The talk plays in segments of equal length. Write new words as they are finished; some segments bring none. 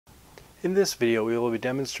In this video, we will be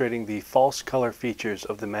demonstrating the false color features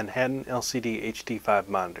of the Manhattan LCD HD5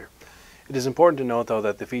 monitor. It is important to note, though,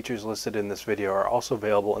 that the features listed in this video are also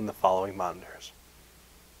available in the following monitors.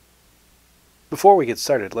 Before we get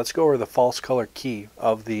started, let's go over the false color key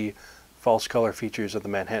of the false color features of the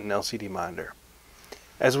Manhattan LCD monitor.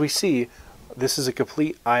 As we see, this is a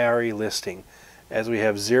complete IRE listing, as we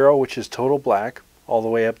have 0, which is total black, all the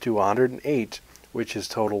way up to 108, which is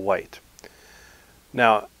total white.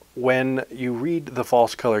 Now, when you read the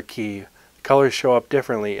false color key, colors show up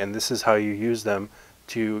differently, and this is how you use them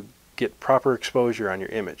to get proper exposure on your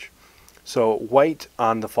image. So white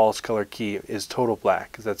on the false color key is total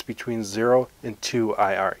black, because that's between 0 and 2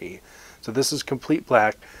 IRE. So this is complete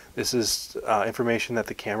black. This is information that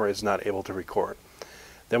the camera is not able to record.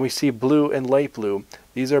 Then we see blue and light blue.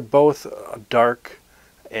 These are both dark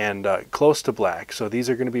and close to black, so these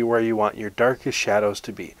are going to be where you want your darkest shadows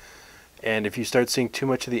to be. And if you start seeing too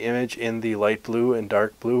much of the image in the light blue and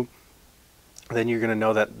dark blue, then you're going to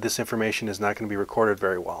know that this information is not going to be recorded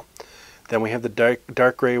very well. Then we have the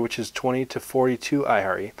dark gray, which is 20 to 42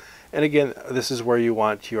 IRE. And again, this is where you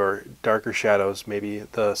want your darker shadows, maybe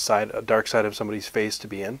the dark side of somebody's face, to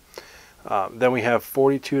be in. Then we have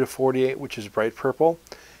 42 to 48, which is bright purple.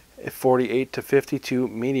 48 to 52,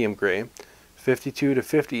 medium gray. 52 to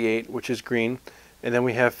 58, which is green. And then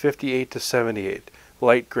we have 58 to 78.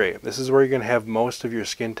 Light gray. This is where you're going to have most of your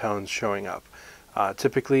skin tones showing up.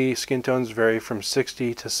 Typically, skin tones vary from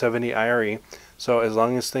 60 to 70 IRE, so as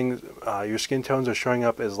long as your skin tones are showing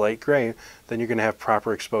up as light gray, then you're going to have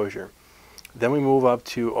proper exposure. Then we move up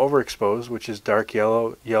to overexposed, which is dark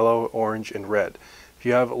yellow, orange, and red. If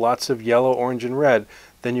you have lots of yellow, orange, and red,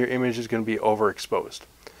 then your image is going to be overexposed.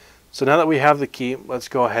 So now that we have the key, let's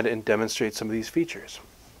go ahead and demonstrate some of these features.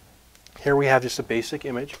 Here we have just a basic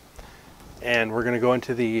image. And we're going to go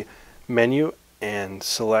into the menu and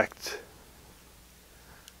select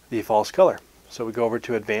the false color. So we go over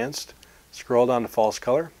to advanced, scroll down to false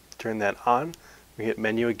color, turn that on. We hit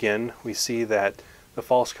menu again. We see that the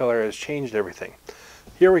false color has changed everything.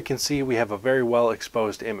 Here we can see we have a very well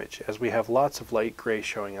exposed image, as we have lots of light gray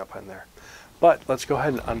showing up on there. But let's go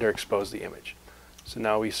ahead and underexpose the image. So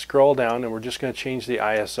now we scroll down, and we're just going to change the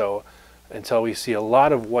ISO until we see a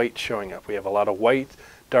lot of white showing up. We have a lot of white,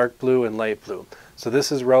 dark blue, and light blue. So this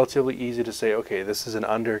is relatively easy to say, okay, this is an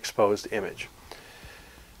underexposed image.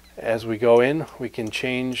 As we go in, we can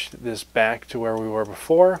change this back to where we were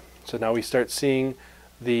before. So now we start seeing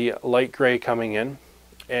the light gray coming in,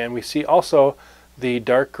 and we see also the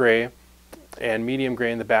dark gray and medium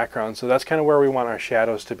gray in the background. So that's kind of where we want our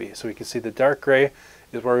shadows to be. So we can see the dark gray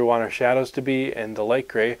is where we want our shadows to be, and the light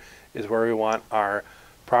gray is where we want our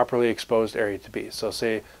properly exposed area to be. So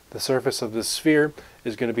say the surface of the sphere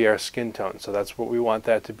is going to be our skin tone, so that's what we want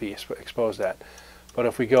that to be exposed at. But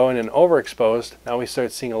if we go in and overexposed, now we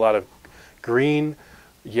start seeing a lot of green,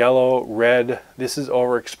 yellow, red. This is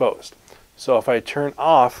overexposed. So if I turn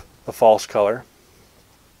off the false color,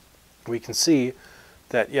 we can see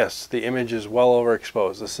that yes, the image is well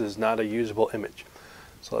overexposed. This is not a usable image.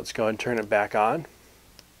 So let's go and turn it back on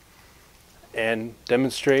and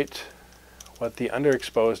demonstrate what the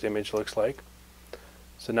underexposed image looks like.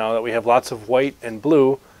 So now that we have lots of white and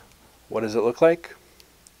blue, what does it look like?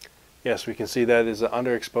 Yes, we can see that is an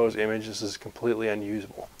underexposed image. This is completely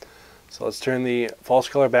unusable. So let's turn the false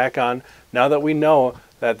color back on. Now that we know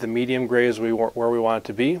that the medium gray is where we want it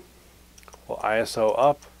to be, we'll ISO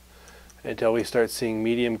up until we start seeing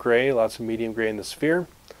medium gray, lots of medium gray in the sphere.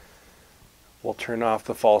 We'll turn off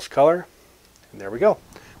the false color, and there we go.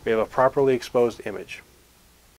 We have a properly exposed image.